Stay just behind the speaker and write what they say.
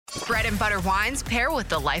Bread and butter wines pair with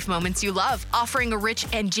the life moments you love, offering a rich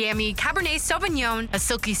and jammy Cabernet Sauvignon, a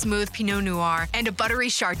silky smooth Pinot Noir, and a buttery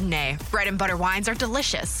Chardonnay. Bread and butter wines are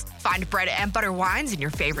delicious. Find Bread and butter wines in your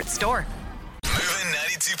favorite store. Moving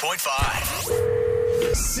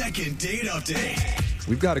 92.5. Second date update.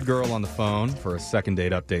 We've got a girl on the phone for a second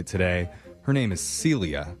date update today. Her name is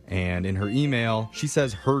Celia, and in her email, she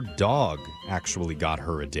says her dog actually got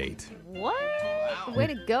her a date. What? Way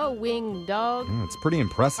to go, winged dog. It's pretty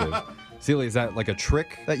impressive. Celia, is that like a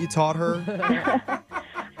trick that you taught her?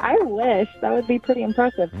 I wish. That would be pretty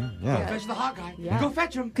impressive. Yeah. Fetch the hot guy. Yeah. Go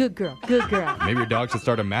fetch him. Good girl. Good girl. Maybe your dog should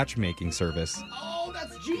start a matchmaking service. Oh,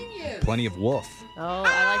 that's genius. Plenty of wolf. Oh,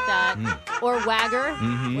 I like that. Or Wagger.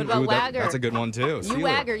 What about Ooh, Wagger? That's a good one, too. You Celia,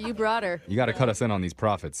 Wagger, you brought her. you got to cut us in on these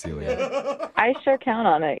profits, Celia. I sure count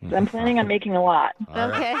on it. I'm planning on making a lot. All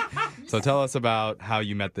right. Okay. So tell us about how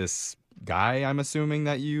you met this guy, I'm assuming,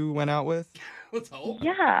 that you went out with. Let's hope.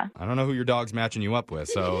 Yeah. I don't know who your dog's matching you up with,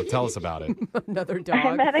 so tell us about it. Another I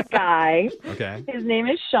dog. met a guy. Okay. His name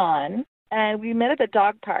is Sean, and we met at the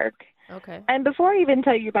dog park. Okay. And before I even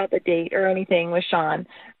tell you about the date or anything with Sean,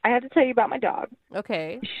 I have to tell you about my dog.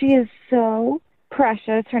 Okay. She is so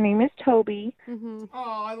precious. Her name is Toby. Mm-hmm.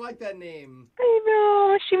 Oh, I like that name. I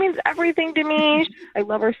know. She means everything to me. I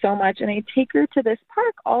love her so much, and I take her to this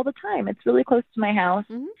park all the time. It's really close to my house.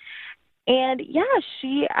 Mhm. And, yeah,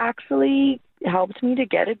 she actually helped me to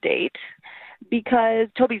get a date because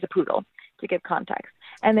Toby's a poodle, to give context.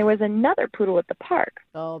 And there was another poodle at the park.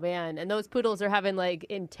 Oh, man. And those poodles are having, like,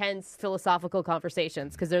 intense philosophical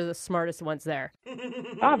conversations because they're the smartest ones there.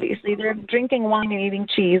 Obviously, they're drinking wine and eating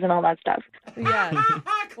cheese and all that stuff. Yeah.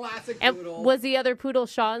 Classic And poodle. was the other poodle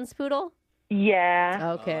Sean's poodle?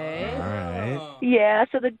 Yeah. Okay. All right. Yeah,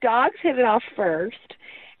 so the dogs hit it off first.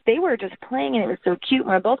 They were just playing, and it was so cute.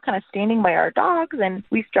 We were both kind of standing by our dogs, and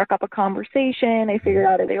we struck up a conversation. I figured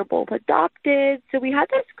out that they were both adopted. So we had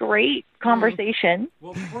this great conversation.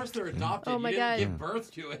 Well, of course they're adopted. Oh, my you didn't God. give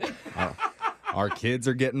birth to it. Our kids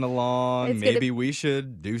are getting along. It's gonna- Maybe we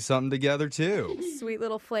should do something together, too. Sweet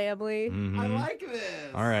little family. I like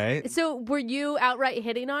this. All right. So were you outright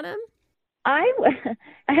hitting on him? I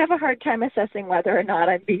have a hard time assessing whether or not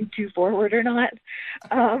I'm being too forward or not.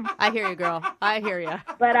 I hear you, girl. I hear you.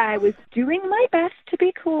 But I was doing my best to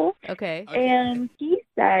be cool. Okay. And he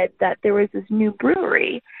said that there was this new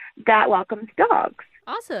brewery that welcomes dogs.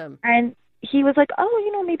 Awesome. And he was like,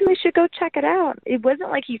 oh, maybe we should go check it out. It wasn't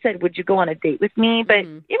like he said, would you go on a date with me? But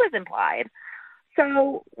it was implied.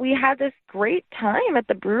 So we had this great time at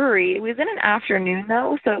the brewery. It was in an afternoon,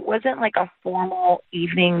 though, so it wasn't like a formal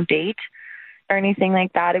evening date or anything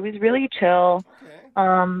like that. It was really chill.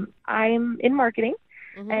 Okay. I'm in marketing,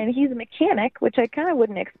 and he's a mechanic, which I kind of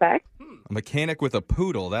wouldn't expect. A mechanic with a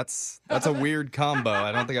poodle. That's a weird combo.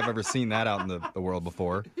 I don't think I've ever seen that out in the world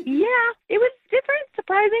before. Yeah, it was different,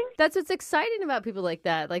 surprising. That's what's exciting about people like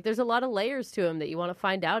that. Like, there's a lot of layers to him that you want to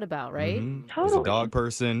find out about, right? Mhm. He's Totally. a dog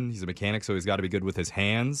person. He's a mechanic, so he's got to be good with his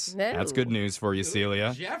hands. No. That's good news for you,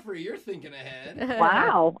 Celia. Jeffrey, you're thinking ahead.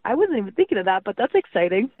 Wow, I wasn't even thinking of that, but that's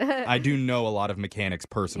exciting. I do know a lot of mechanics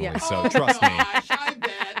personally, Yeah. so trust me. Gosh, I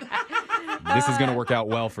bet. This is going to work out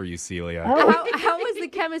well for you, Celia. How was the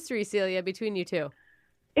chemistry, Celia, between you two?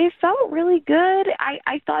 It felt really good.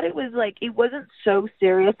 I thought it was like, it wasn't so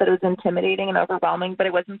serious that it was intimidating and overwhelming, but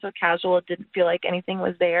it wasn't so casual. It didn't feel like anything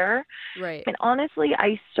was there. Right. And honestly,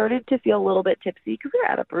 I started to feel a little bit tipsy because we were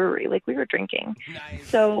at a brewery, like we were drinking. Nice.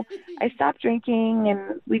 So I stopped drinking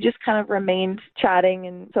and we just kind of remained chatting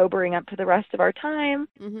and sobering up for the rest of our time.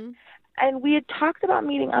 Mm-hmm. And we had talked about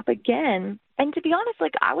meeting up again. And to be honest,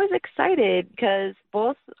 like I was excited because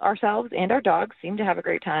both ourselves and our dogs seemed to have a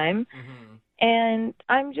great time. Mhm. And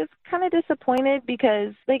I'm just kind of disappointed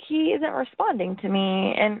because, like, he isn't responding to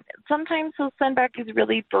me. And sometimes he'll send back these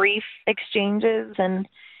really brief exchanges. And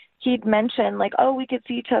he'd mention, like, oh, we could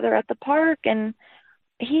see each other at the park. And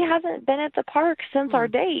he hasn't been at the park since our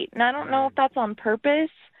date. And I don't know if that's on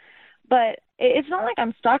purpose. But it's not like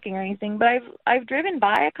I'm stalking or anything. But I've driven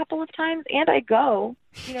by a couple of times, and I go,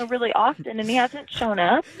 really often. And he hasn't shown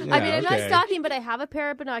up. I mean, I'm not okay. stalking, but I have a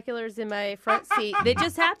pair of binoculars in my front seat. They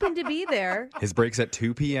just happen to be there. His break's at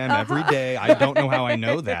 2 p.m. every day. I don't know how I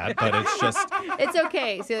know that, but it's just... It's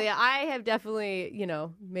okay, Celia. I have definitely,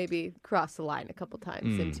 maybe crossed the line a couple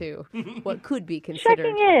times into what could be considered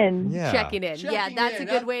Checking in. Yeah. checking in. Yeah, Checking that's in.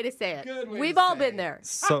 a good way to say it. Good way We've to all say been it. there.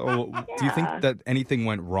 So, do you think Yeah. that anything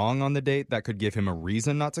went wrong on the date that could give him a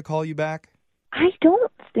reason not to call you back? I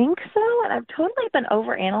don't think so. And I've totally been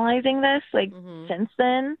overanalyzing this, since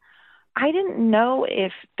then. I didn't know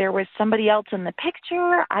if there was somebody else in the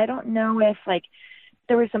picture. I don't know if,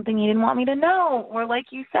 there was something he didn't want me to know. Or like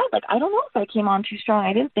you said, like, I don't know if I came on too strong.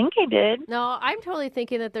 I didn't think I did. No, I'm totally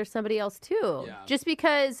thinking that there's somebody else too. Yeah. Just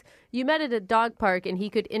because you met at a dog park and he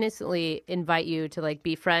could innocently invite you to like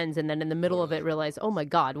be friends and then in the middle of it realize, oh my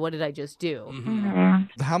God, what did I just do?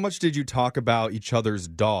 Mm-hmm. How much did you talk about each other's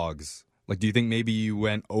dogs? Like, do you think maybe you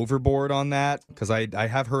went overboard on that? Because I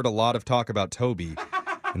have heard a lot of talk about Toby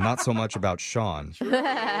and not so much about Sean. True.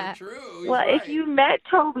 He's Well, right. if you met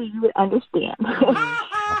Toby, you would understand.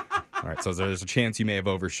 All right, so there's a chance you may have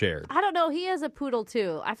overshared. I don't know. He has a poodle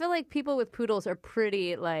too. I feel like people with poodles are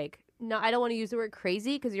pretty like, no, I don't want to use the word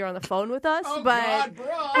crazy because you're on the phone with us, Oh, but God, bro.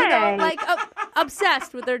 Hey. like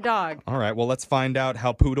obsessed with their dog. All right, well, let's find out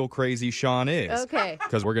how poodle crazy Sean is. Okay.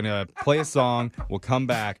 Because we're going to play a song, we'll come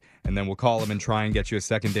back, and then we'll call him and try and get you a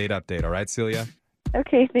second date update. All right, Celia?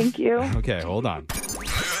 Okay, thank you. Okay, hold on. Moving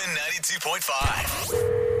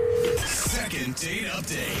 92.5. Second date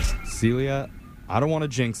update. Celia, I don't want to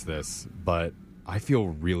jinx this, but I feel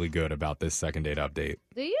really good about this second date update.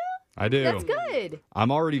 Do you? I do. That's good.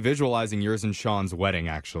 I'm already visualizing yours and Sean's wedding,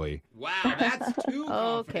 actually. Wow, that's too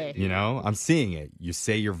Okay. You know, I'm seeing it. You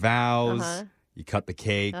say your vows, Uh-huh. you cut the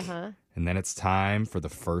cake, Uh-huh. and then it's time for the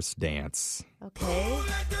first dance. Okay.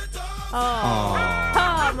 Oh, Aww.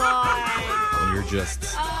 come on. And you're just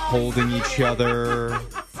holding each other,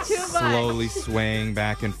 Too much. slowly swaying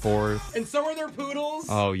back and forth. And so are their poodles.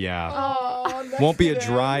 Oh, yeah. Oh, next Won't be to a them.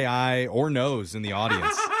 dry eye or nose in the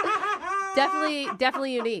audience.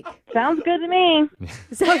 Definitely unique. Sounds good to me.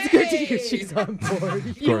 Sounds good to you. Hey. She's on board.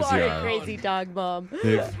 Of You course are you a are. crazy dog mom.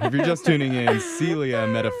 If you're just tuning in, Celia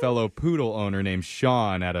met a fellow poodle owner named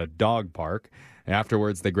Sean at a dog park.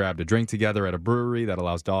 Afterwards, they grabbed a drink together at a brewery that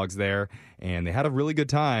allows dogs there, and they had a really good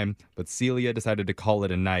time, but Celia decided to call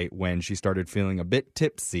it a night when she started feeling a bit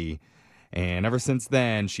tipsy, and ever since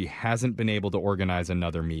then, she hasn't been able to organize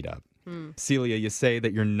another meetup. Celia, you say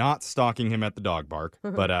that you're not stalking him at the dog park,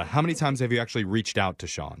 but how many times have you actually reached out to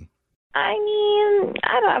Sean? I mean,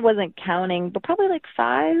 I wasn't counting, but probably like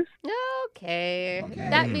 5. Okay.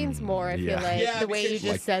 That means more, I Yeah. feel like, Yeah, the way you because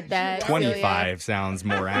just like said that. Celia. 25 sounds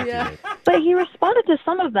more accurate. But he responded to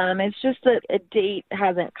some of them. It's just that a date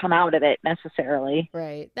hasn't come out of it necessarily.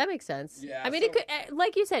 Right. That makes sense. Yeah, I mean, it could,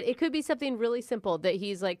 like you said, it could be something really simple that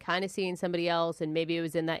he's like kind of seeing somebody else and maybe it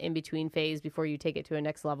was in that in-between phase before you take it to a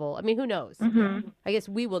next level. I mean, who knows? Mm-hmm. I guess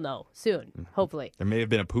we will know soon, hopefully. There may have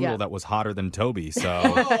been a poodle Yeah. that was hotter than Toby, so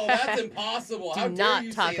Oh, that's impossible. How Do dare not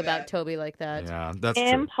you talk say about that? Toby like that. yeah, that's true.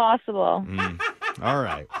 Impossible. All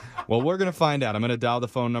right. Well, we're going to find out. I'm going to dial the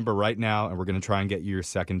phone number right now, and we're going to try and get you your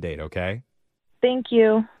second date, okay? Thank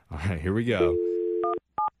you. All right, here we go.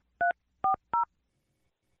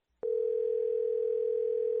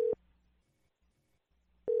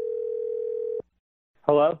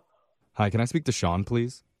 Hello? Hi, can I speak to Sean,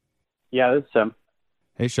 please? Yeah, this is Tim.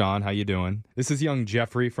 Hey, Sean, how you doing? This is young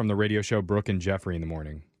Jeffrey from the radio show Brooke and Jeffrey in the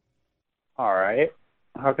Morning. All right.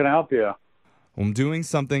 How can I help you? I'm doing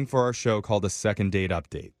something for our show called a second date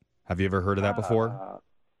update. Have you ever heard of that before?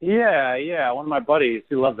 Yeah. One of my buddies,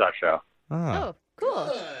 he loves that show. Oh, cool.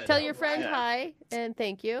 Good. Tell your friend Yeah. hi and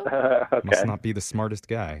thank you. Okay. Must not be the smartest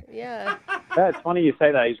guy. Yeah. Yeah, it's funny you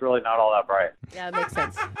say that. He's really not all that bright. Yeah, it makes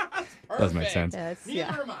sense. Does make Perfect. sense. Yeah, it's, Neither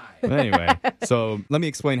yeah. am I. But anyway, so let me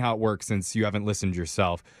explain how it works since you haven't listened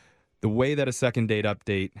yourself. The way that a second date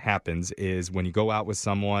update happens is when you go out with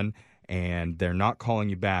someone and they're not calling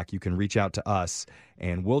you back, you can reach out to us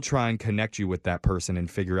and we'll try and connect you with that person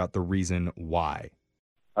and figure out the reason why.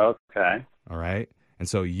 Okay. All right? And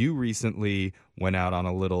so you recently went out on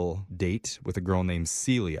a little date with a girl named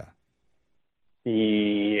Celia.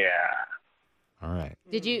 Yeah. All right.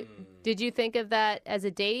 Did you think of that as a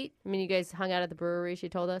date? I mean, you guys hung out at the brewery, she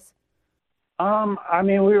told us. I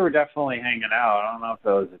mean, we were definitely hanging out. I don't know if it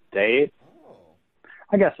was a date.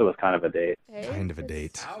 I guess it was kind of a date. Hey, Kind of a it's-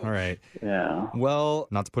 date. Ouch. All right. Yeah. Well,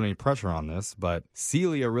 not to put any pressure on this, but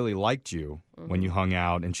Celia really liked you when you hung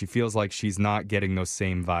out, and she feels like she's not getting those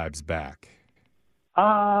same vibes back.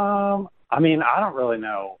 I mean, I don't really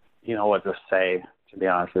know, what to say, to be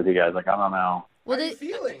honest with you guys. Like, I don't know. How Well, are you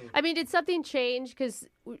feeling? I mean, did something change? Because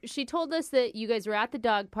she told us that you guys were at the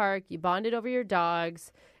dog park, you bonded over your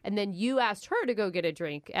dogs, and then you asked her to go get a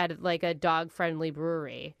drink at like a dog-friendly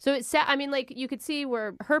brewery. So I mean, like you could see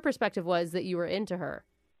where her perspective was that you were into her.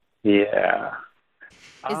 Yeah.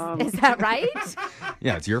 Is that right?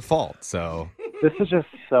 Yeah, it's your fault, so... This is just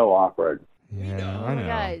so awkward. Yeah, I know.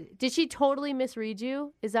 Yeah. Did she totally misread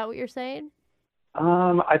you? Is that what you're saying?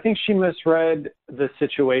 I think she misread the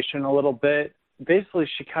situation a little bit. Basically,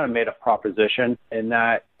 she kind of made a proposition, and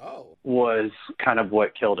that Oh. was kind of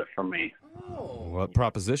what killed it for me. Oh. What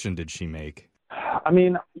proposition did she make? I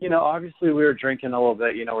mean, obviously we were drinking a little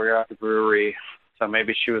bit. We were at the brewery, so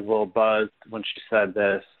maybe she was a little buzzed when she said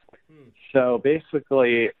this. So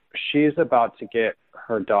basically, she's about to get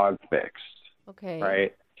her dog fixed, Okay.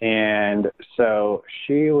 right? And so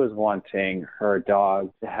she was wanting her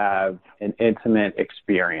dog to have an intimate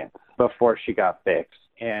experience before she got fixed.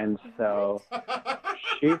 And so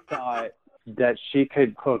she thought that she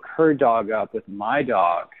could hook her dog up with my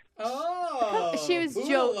dog. Oh, She was poodle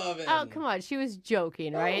joking. loving. Oh, come on. She was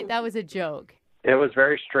joking, right? That was a joke. It was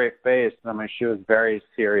very straight-faced. I mean, she was very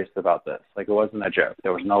serious about this. Like, it wasn't a joke.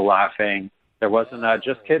 There was no laughing. There wasn't a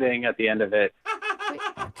just kidding at the end of it.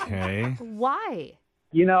 Okay. Why?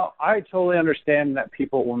 I totally understand that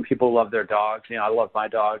when people love their dogs, I love my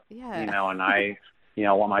dog, Yeah. and I,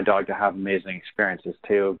 want my dog to have amazing experiences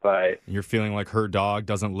too. But You're feeling like her dog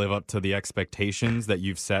doesn't live up to the expectations that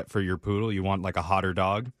you've set for your poodle. You want like a hotter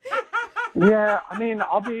dog? yeah, I mean,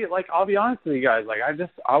 I'll be honest with you guys. Like,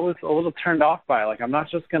 I was a little turned off by it. Like, I'm not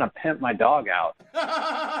just going to pimp my dog out.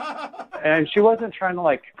 And she wasn't trying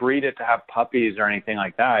to breed it to have puppies or anything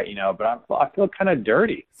like that, but I feel kind of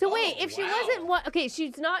dirty. So wait, if she wasn't okay,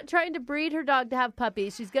 she's not trying to breed her dog to have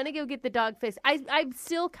puppies. She's gonna go get the dog fixed. I'm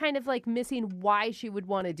still kind of missing why she would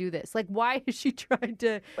want to do this. Like, why is she trying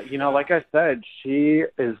to? But, like I said, she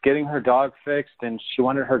is getting her dog fixed, and she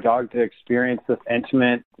wanted her dog to experience this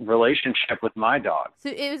intimate relationship with my dog. So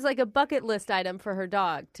it was like a bucket list item for her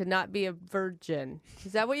dog to not be a virgin.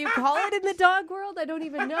 Is that what you call it in the dog world? I don't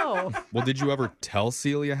even know. Well, did you ever tell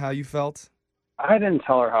Celia how you felt? I didn't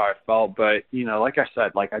tell her how I felt, but, like I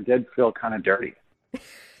said, I did feel kind of dirty.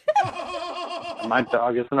 My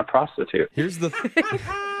dog isn't a prostitute. Here's the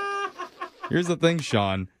thing,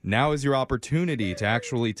 Sean. Now is your opportunity to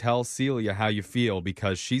actually tell Celia how you feel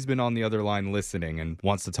because she's been on the other line listening and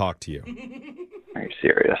wants to talk to you. Are you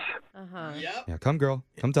serious? Uh-huh. Yep. Yeah, come girl.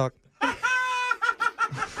 Come talk.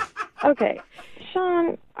 Okay,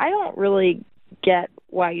 Sean, I don't really get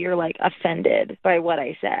why you're offended by what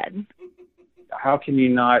I said. How can you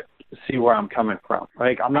not see where I'm coming from?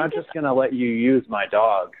 I'm not just going to let you use my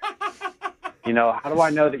dog. How do I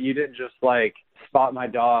know that you didn't just spot my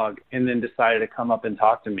dog and then decided to come up and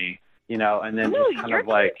talk to me, and then No, just kind you're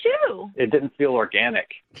of too. it didn't feel organic,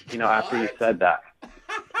 after you said that.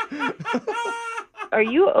 Are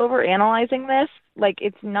you overanalyzing this?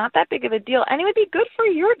 It's not that big of a deal, and it would be good for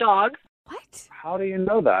your dog. What? How do you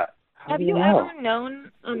know that? How Have do you know? ever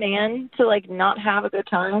known a man to not have a good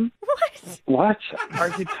time? What? What are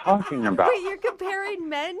you talking about? Wait, you're comparing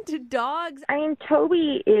men to dogs? I mean,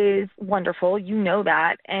 Toby is wonderful. You know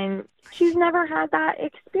that. And she's never had that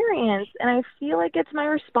experience. And I feel like it's my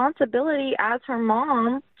responsibility as her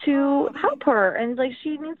mom to help her. And,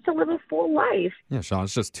 she needs to live a full life. Yeah, Sean,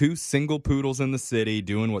 it's just two single poodles in the city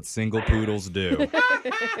doing what single poodles do.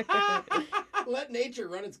 Let nature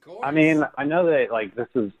run its course. I mean, I know that this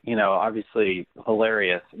is, obviously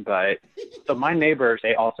hilarious, but so my neighbors,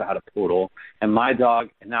 they also had a poodle, and my dog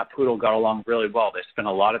and that poodle got along really well. They spent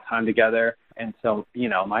a lot of time together. And so,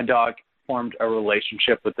 my dog formed a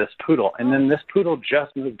relationship with this poodle, and then this poodle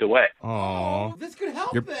just moved away. Aww. this could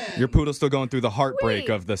help Your, then. your poodle's still going through the heartbreak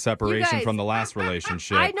Wait, of the separation guys, from the last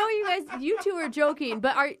relationship. I know you two are joking,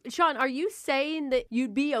 but Sean, are you saying that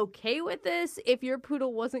you'd be okay with this if your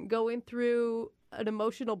poodle wasn't going through an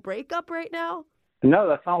emotional breakup right now? No,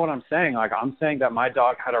 that's not what I'm saying. I'm saying that my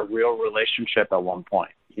dog had a real relationship at one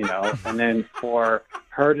point, and then for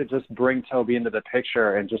her to just bring Toby into the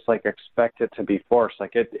picture and just expect it to be forced,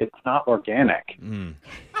 it's not organic. Mm.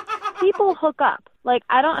 People hook up.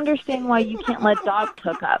 I don't understand why you can't let dogs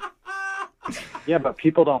hook up. Yeah, but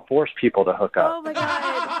people don't force people to hook up. Oh my god.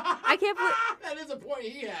 I can't believe That is a point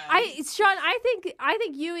he has. Sean, I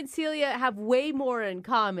think you and Celia have way more in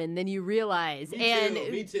common than you realize.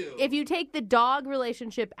 Me too. If you take the dog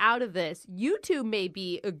relationship out of this, you two may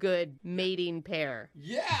be a good mating pair.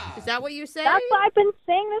 Yeah. Is that what you say? That's what I've been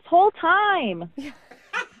saying this whole time.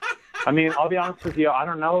 I mean, I'll be honest with you. I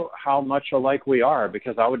don't know how much alike we are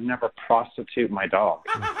because I would never prostitute my dog.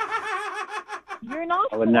 You're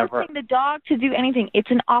not I would forcing never- the dog to do anything. It's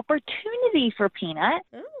an opportunity for Peanut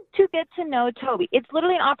to get to know Toby. It's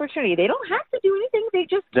literally an opportunity. They don't have to do anything. They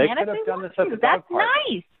just They can if could they have done want this at to. the dog That's park.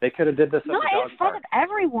 nice. They could have did this at Not the in dog front park. of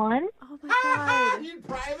everyone. Oh my god. Need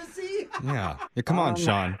privacy? Yeah. Come on,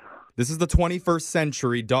 Sean. This is the 21st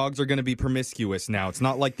century. Dogs are going to be promiscuous now. It's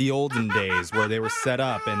not like the olden days where they were set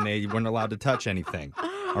up and they weren't allowed to touch anything.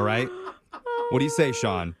 All right? What do you say,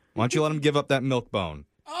 Sean? Why don't you let him give up that milk bone?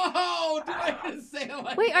 Oh, did I just say it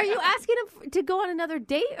Wait, are you asking him to go on another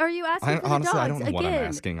date? Or are you asking for the Honestly, I dogs don't know what I'm again?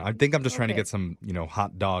 asking. I think I'm just trying to Okay. get some,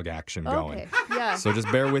 hot dog action going. Okay, yeah. So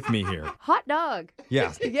just bear with me here. Hot dog.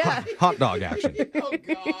 Yeah. Yeah. Hot dog action. Oh,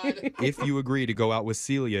 God. If you agree to go out with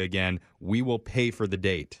Celia again, we will pay for the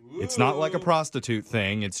date. It's not like a prostitute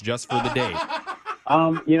thing. It's just for the date.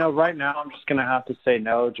 Right now I'm just gonna have to say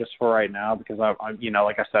no just for right now because I'm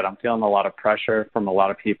like I said, I'm feeling a lot of pressure from a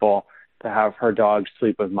lot of people to have her dog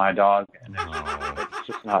sleep with my dog, and it's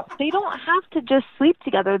just not. They don't have to just sleep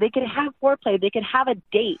together. They could have foreplay. They could have a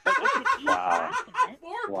date. Like, it could be Wow. passionate.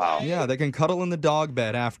 Wow. Yeah, they can cuddle in the dog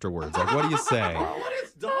bed afterwards. Like, what do you say? What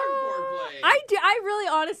is dog foreplay? I really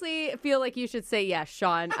honestly feel like you should say yes,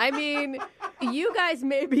 Sean. I mean, you guys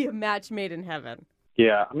may be a match made in heaven.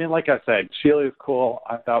 Yeah, I mean, like I said, Sheila's cool.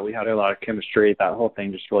 I thought we had a lot of chemistry. That whole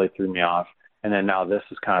thing just really threw me off. And then now this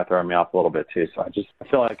is kind of throwing me off a little bit too. So I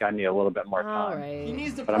feel like I need a little bit more All time. right. He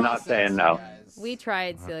needs to But I'm not process, saying no. guys. We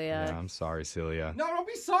tried, Celia. Yeah, I'm sorry, Celia. No, don't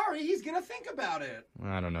be sorry. He's going to think about it.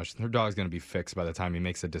 I don't know. Her dog's going to be fixed by the time he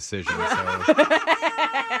makes a decision. So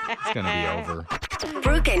it's going to be over.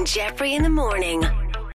 Brooke and Jeffrey in the morning.